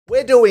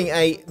we're doing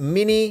a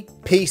mini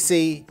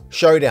PC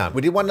showdown.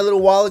 We did one a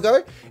little while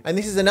ago, and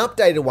this is an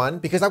updated one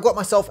because I've got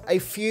myself a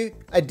few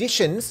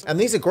additions, and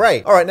these are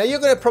great. All right, now you're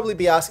gonna probably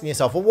be asking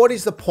yourself, well, what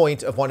is the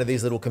point of one of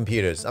these little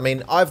computers? I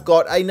mean, I've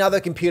got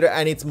another computer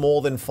and it's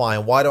more than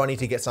fine. Why do I need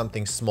to get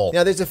something small?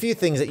 Now, there's a few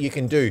things that you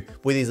can do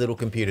with these little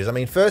computers. I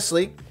mean,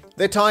 firstly,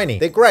 they're tiny,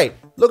 they're great.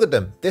 Look at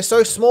them. They're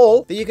so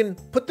small that you can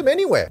put them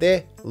anywhere.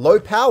 They're low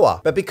power,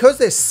 but because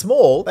they're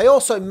small, they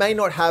also may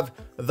not have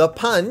the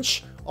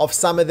punch of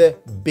some of the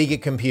bigger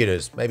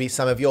computers, maybe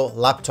some of your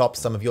laptops,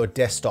 some of your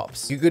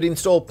desktops. You could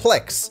install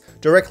Plex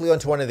directly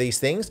onto one of these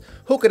things,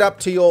 hook it up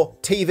to your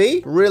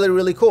TV, really,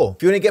 really cool.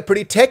 If you want to get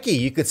pretty techie,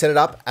 you could set it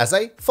up as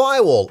a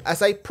firewall,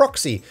 as a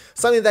proxy,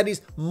 something that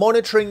is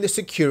monitoring the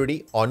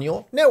security on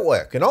your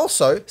network. And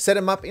also set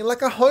them up in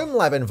like a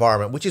HomeLab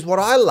environment, which is what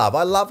I love.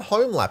 I love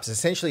HomeLabs. It's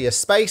essentially a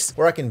space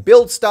where I can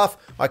build stuff,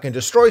 I can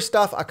destroy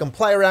stuff, I can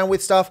play around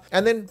with stuff,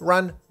 and then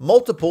run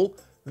multiple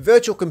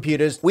virtual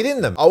computers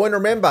within them. Oh, and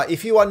remember,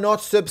 if you are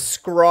not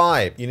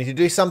subscribed, you need to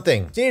do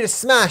something. You need to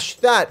smash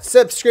that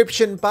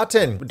subscription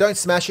button. Don't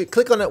smash it,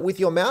 click on it with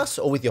your mouse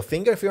or with your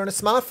finger if you're on a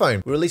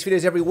smartphone. We release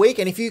videos every week,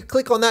 and if you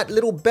click on that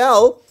little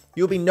bell,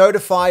 you'll be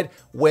notified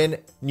when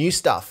new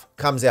stuff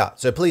comes out.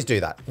 So please do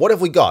that. What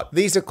have we got?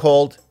 These are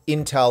called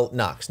Intel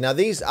NUCs. Now,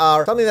 these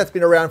are something that's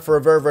been around for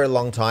a very, very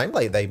long time.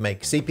 They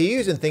make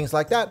CPUs and things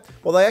like that.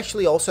 Well, they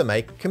actually also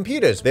make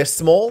computers. They're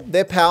small,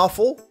 they're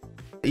powerful.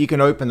 You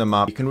can open them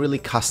up, you can really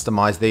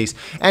customize these,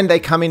 and they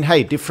come in,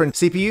 hey, different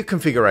CPU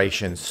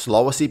configurations,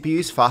 slower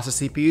CPUs, faster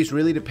CPUs,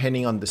 really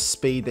depending on the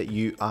speed that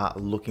you are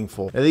looking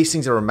for. Now, these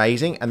things are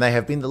amazing, and they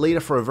have been the leader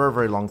for a very,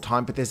 very long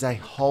time, but there's a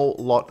whole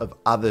lot of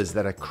others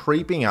that are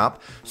creeping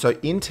up. So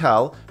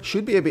Intel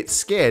should be a bit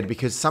scared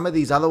because some of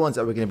these other ones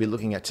that we're going to be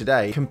looking at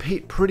today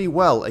compete pretty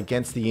well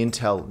against the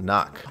Intel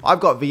NUC. I've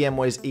got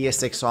VMware's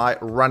ESXi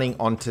running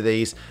onto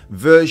these,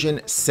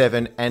 version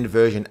 7 and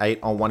version 8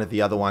 on one of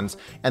the other ones,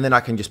 and then I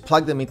can just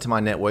plug them into my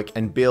network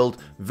and build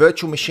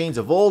virtual machines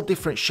of all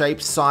different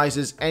shapes,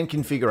 sizes, and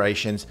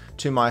configurations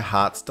to my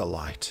heart's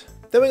delight.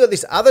 Then we got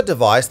this other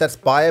device that's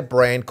by a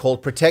brand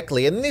called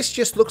Protectli, and this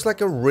just looks like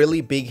a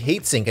really big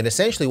heatsink. And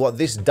essentially what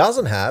this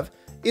doesn't have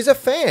is a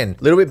fan.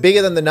 A little bit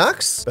bigger than the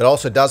NUCs, but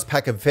also does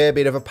pack a fair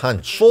bit of a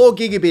punch. 4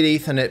 gigabit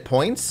Ethernet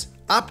points,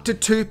 up to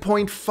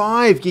 2.5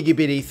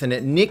 gigabit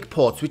Ethernet NIC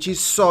ports, which is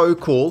so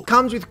cool.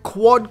 Comes with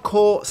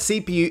quad-core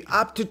CPU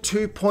up to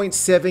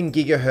 2.7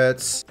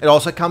 gigahertz. It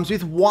also comes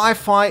with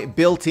Wi-Fi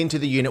built into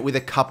the unit with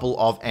a couple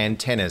of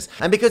antennas.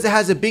 And because it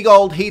has a big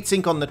old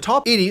heatsink on the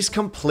top, it is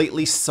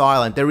completely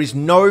silent. There is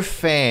no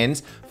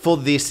fans for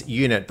this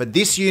unit, but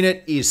this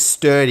unit is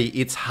sturdy,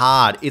 it's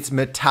hard, it's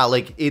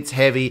metallic, it's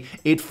heavy,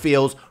 it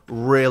feels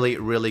really,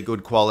 really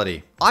good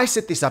quality. I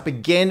set this up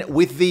again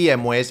with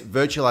VMware's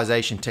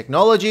virtualization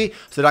technology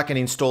so that I can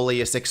install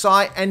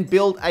ESXi and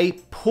build a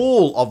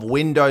pool of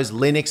Windows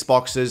Linux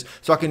boxes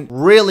so I can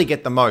really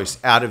get the most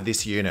out of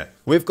this unit.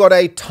 We've got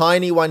a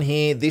tiny one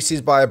here. This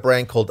is by a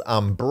brand called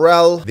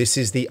Umbrel. This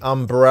is the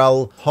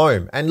Umbrel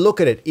Home. And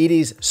look at it, it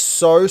is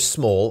so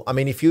small. I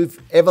mean, if you've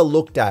ever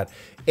looked at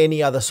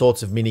any other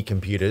sorts of mini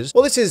computers,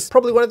 well, this is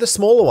probably one of the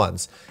smaller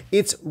ones.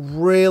 It's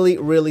really,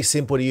 really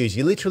simple to use.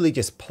 You literally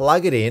just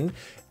plug it in,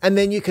 and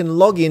then you can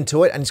log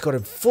into it, and it's got a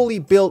fully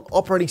built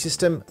operating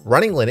system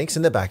running Linux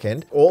in the back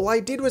end. All I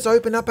did was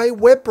open up a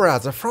web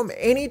browser from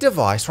any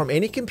device, from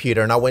any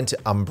computer, and I went to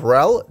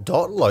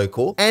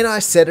umbrel.local and I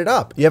set it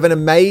up. You have an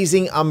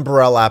amazing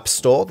Umbrel app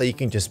store that you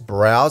can just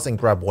browse and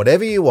grab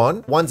whatever you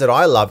want. Ones that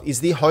I love is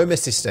the Home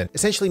Assistant.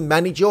 Essentially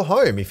manage your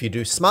home. If you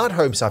do smart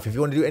home stuff, if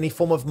you want to do any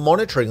form of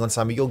monitoring on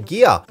some of your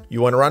gear,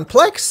 you want to run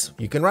Plex,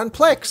 you can run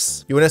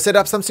Plex. You want to set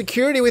up some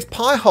security with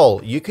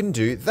Pi-hole, you can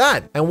do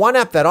that. And one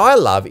app that I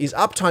love is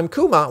Uptime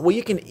Kuma, where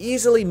you can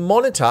easily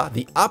monitor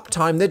the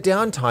uptime, the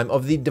downtime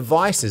of the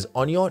devices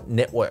on your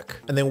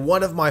network. And then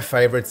one of my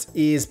favorites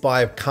is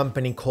by a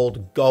company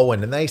called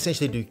Gowin, and they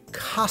essentially do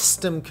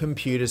custom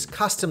computers,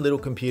 custom little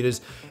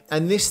computers,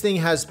 and this thing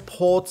has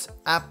ports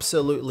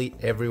absolutely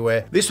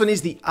everywhere. This one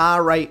is the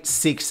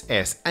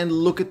R86S, and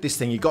look at this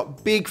thing. You've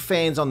got big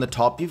fans on the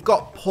top, you've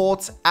got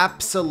ports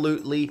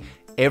absolutely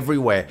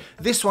everywhere.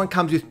 This one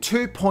comes with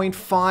 2.5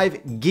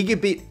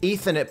 gigabit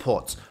Ethernet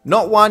ports.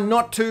 Not one,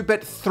 not two,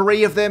 but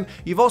 3 of them.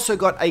 You've also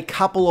got a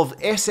couple of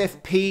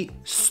SFP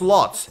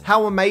slots.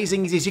 How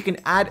amazing is this? You can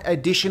add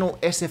additional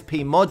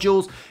SFP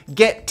modules,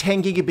 get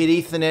 10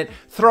 gigabit Ethernet,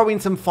 throw in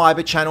some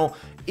fiber channel.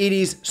 It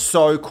is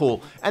so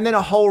cool. And then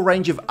a whole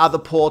range of other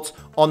ports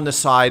on the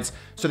sides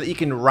so that you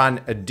can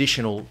run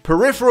additional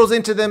peripherals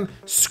into them,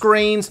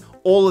 screens,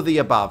 all of the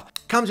above.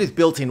 Comes with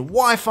built-in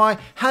Wi-Fi,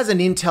 has an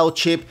Intel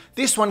chip.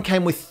 This one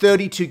came with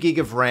 32 gig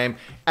of RAM,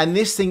 and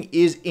this thing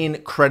is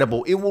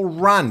incredible. It will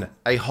run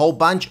a whole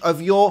bunch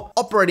of your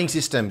operating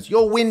systems,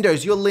 your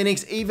Windows, your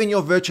Linux, even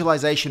your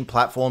virtualization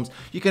platforms.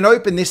 You can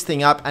open this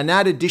thing up and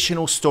add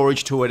additional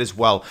storage to it as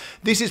well.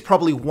 This is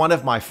probably one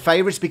of my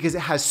favorites because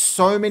it has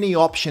so many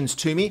options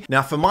to me.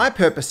 Now, for my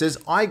purposes,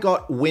 I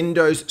got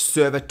Windows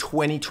Server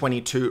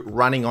 2022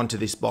 running onto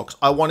this box.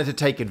 I wanted to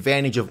take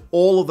advantage of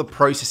all of the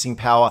processing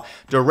power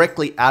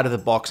directly out of the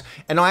box.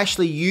 And I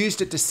actually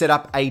used it to set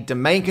up a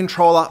domain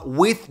controller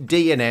with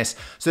DNS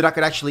so that I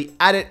could actually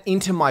add it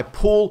into my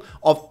pool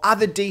of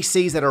other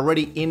DCs that are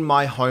already in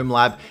my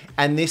HomeLab.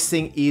 And this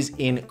thing is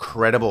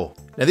incredible.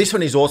 Now this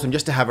one is awesome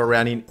just to have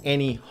around in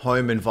any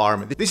home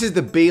environment. This is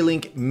the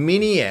Beelink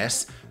Mini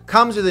S.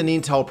 Comes with an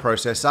Intel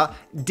processor,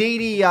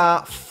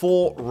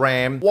 DDR4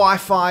 RAM,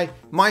 Wi-Fi.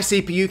 My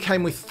CPU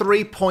came with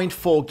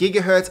 3.4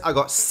 gigahertz. I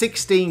got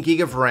 16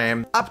 gig of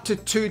RAM, up to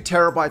 2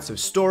 terabytes of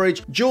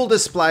storage, dual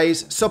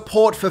displays,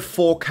 support for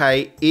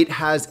 4K. It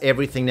has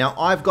everything. Now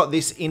I've got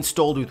this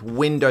installed with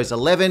Windows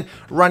 11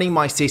 running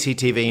my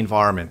CCTV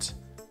environment.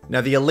 Now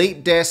the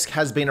EliteDesk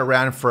has been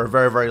around for a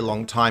very, very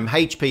long time.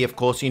 HP, of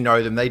course, you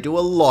know them. They do a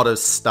lot of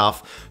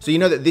stuff. So you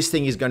know that this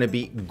thing is going to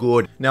be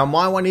good. Now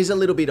my one is a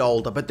little bit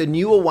older, but the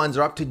newer ones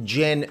are up to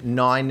Gen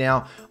 9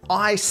 now.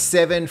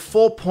 i7,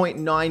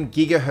 4.9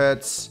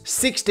 gigahertz,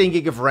 16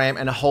 gig of RAM,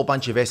 and a whole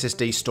bunch of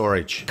SSD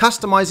storage.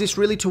 Customize this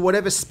really to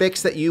whatever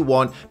specs that you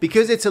want.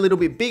 Because it's a little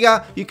bit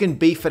bigger, you can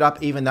beef it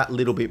up even that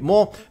little bit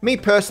more. Me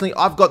personally,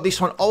 I've got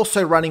this one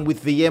also running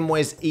with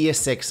VMware's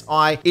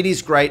ESXi. It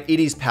is great, it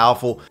is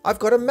powerful. I've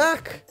got a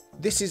Mac.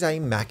 This is a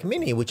Mac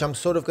Mini, which I'm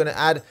sort of going to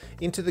add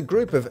into the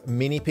group of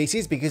mini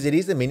PCs because it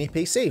is a mini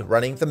PC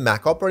running the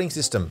Mac operating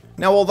system.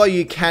 Now, although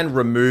you can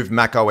remove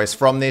Mac OS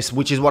from this,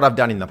 which is what I've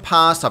done in the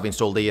past, I've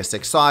installed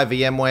ESXi,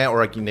 VMware,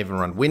 or I can even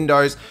run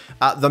Windows.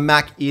 The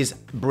Mac is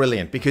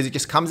brilliant because it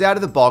just comes out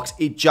of the box.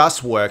 It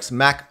just works.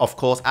 Mac, of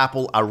course,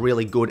 Apple are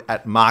really good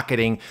at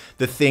marketing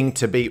the thing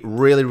to be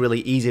really, really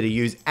easy to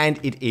use,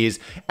 and it is.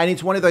 And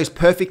it's one of those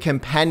perfect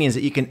companions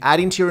that you can add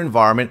into your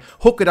environment,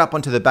 hook it up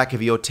onto the back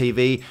of your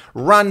TV,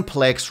 run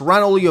Plex,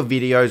 run all your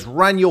videos,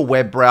 run your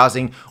web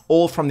browsing,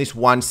 all from this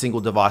one single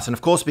device. And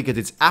of course, because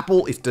it's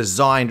Apple, it's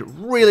designed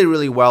really,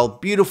 really well.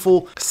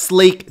 Beautiful,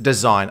 sleek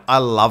design. I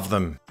love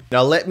them.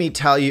 Now let me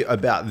tell you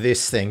about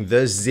this thing,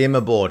 the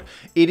Zimaboard.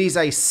 It is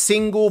a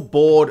single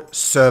board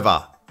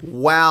server.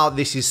 Wow,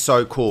 this is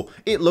so cool.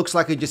 It looks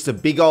like just a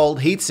big old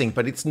heatsink,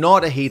 but it's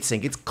not a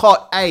heatsink. It's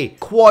got a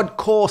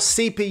quad-core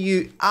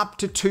CPU up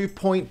to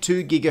 2.2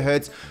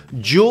 gigahertz,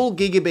 dual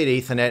gigabit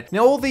Ethernet.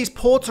 Now all these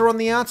ports are on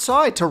the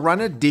outside to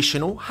run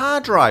additional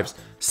hard drives.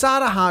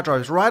 SATA hard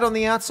drives right on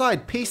the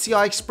outside,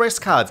 PCI Express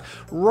cards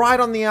right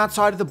on the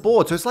outside of the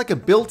board. So it's like a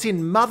built-in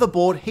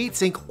motherboard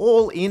heatsink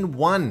all in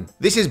one.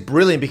 This is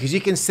brilliant because you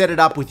can set it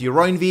up with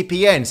your own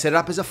VPN, set it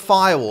up as a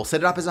firewall,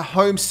 set it up as a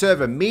home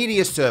server,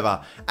 media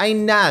server, a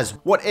NAS,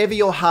 whatever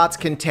your heart's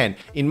content.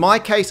 In my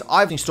case,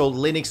 I've installed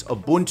Linux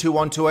Ubuntu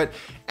onto it,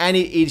 and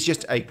it is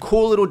just a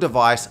cool little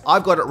device.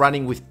 I've got it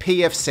running with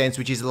pfSense,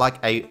 which is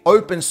like a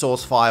open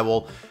source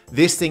firewall.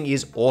 This thing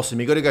is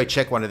awesome. You got to go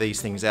check one of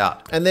these things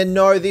out. And then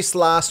no, this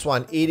last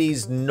one, it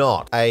is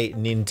not a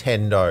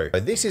Nintendo.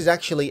 This is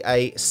actually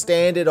a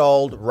standard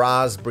old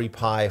Raspberry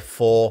Pi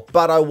 4,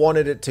 but I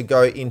wanted it to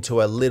go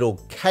into a little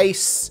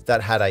case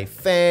that had a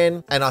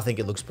fan, and I think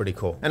it looks pretty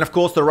cool. And of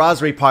course, the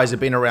Raspberry Pis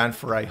have been around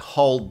for a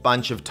whole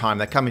bunch of time.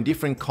 They come in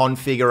different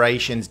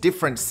configurations,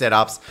 different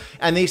setups,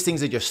 and these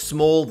things are just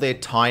small, they're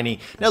tiny.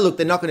 Now look,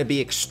 they're not going to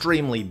be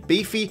extremely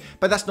beefy,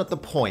 but that's not the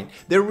point.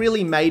 They're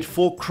really made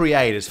for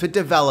creators, for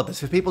developers,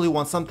 for people who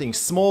want something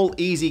small,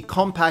 easy,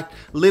 compact,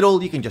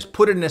 little. You can just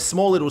put it in a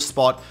small little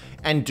spot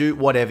and do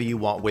whatever you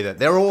want with it.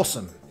 They're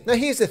awesome. Now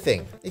here's the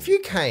thing. If you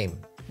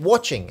came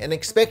watching and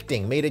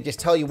expecting me to just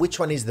tell you which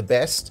one is the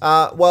best,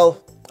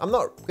 well, I'm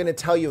not going to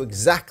tell you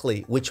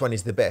exactly which one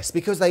is the best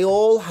because they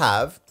all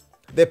have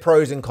their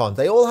pros and cons.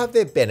 They all have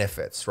their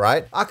benefits,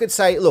 right? I could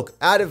say, look,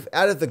 out of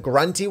the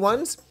grunty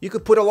ones, you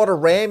could put a lot of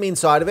RAM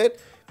inside of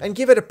it and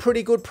give it a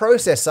pretty good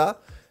processor.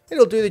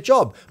 It'll do the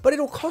job, but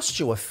it'll cost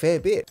you a fair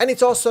bit. And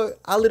it's also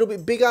a little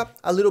bit bigger,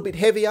 a little bit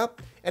heavier,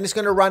 and it's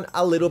gonna run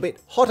a little bit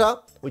hotter,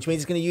 which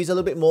means it's gonna use a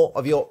little bit more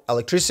of your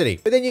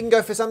electricity. But then you can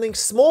go for something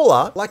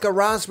smaller, like a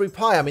Raspberry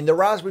Pi. I mean, the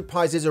Raspberry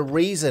Pis, there's a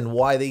reason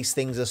why these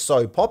things are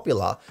so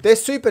popular. They're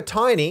super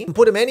tiny, you can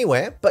put them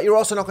anywhere, but you're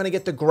also not gonna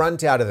get the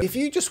grunt out of them. If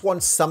you just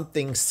want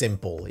something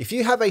simple, if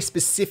you have a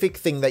specific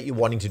thing that you're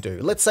wanting to do,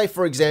 let's say,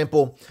 for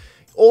example,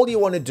 all you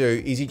wanna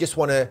do is you just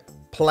wanna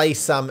play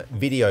some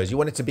videos. You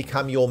want it to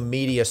become your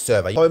media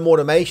server. Home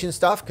automation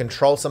stuff,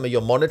 control some of your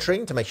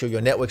monitoring to make sure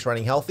your network's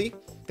running healthy.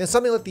 Then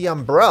something like the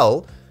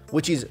Umbrel,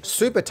 which is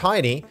super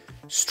tiny,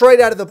 straight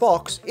out of the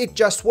box, it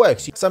just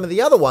works. Some of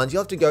the other ones,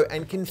 you'll have to go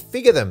and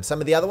configure them. Some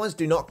of the other ones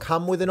do not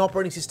come with an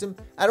operating system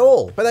at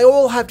all, but they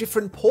all have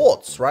different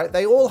ports, right?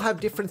 They all have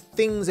different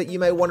things that you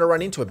may want to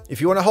run into it. If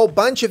you want a whole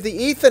bunch of the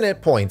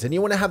Ethernet points and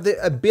you want to have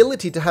the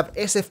ability to have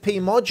SFP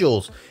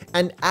modules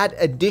and add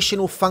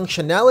additional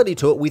functionality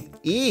to it with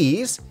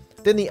ease,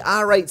 then the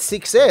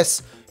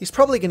R86S is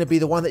probably going to be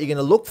the one that you're going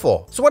to look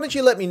for. So why don't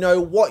you let me know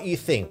what you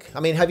think?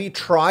 I mean, have you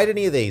tried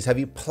any of these? Have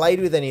you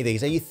played with any of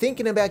these? Are you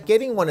thinking about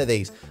getting one of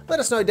these? Let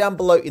us know down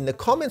below in the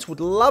comments. Would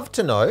love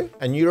to know.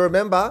 And you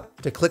remember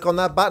to click on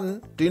that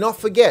button. Do not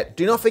forget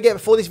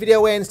before this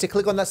video ends to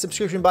click on that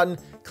subscription button,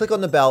 click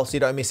on the bell so you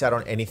don't miss out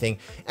on anything.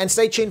 And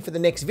stay tuned for the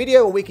next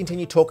video where we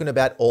continue talking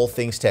about all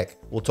things tech.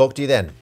 We'll talk to you then.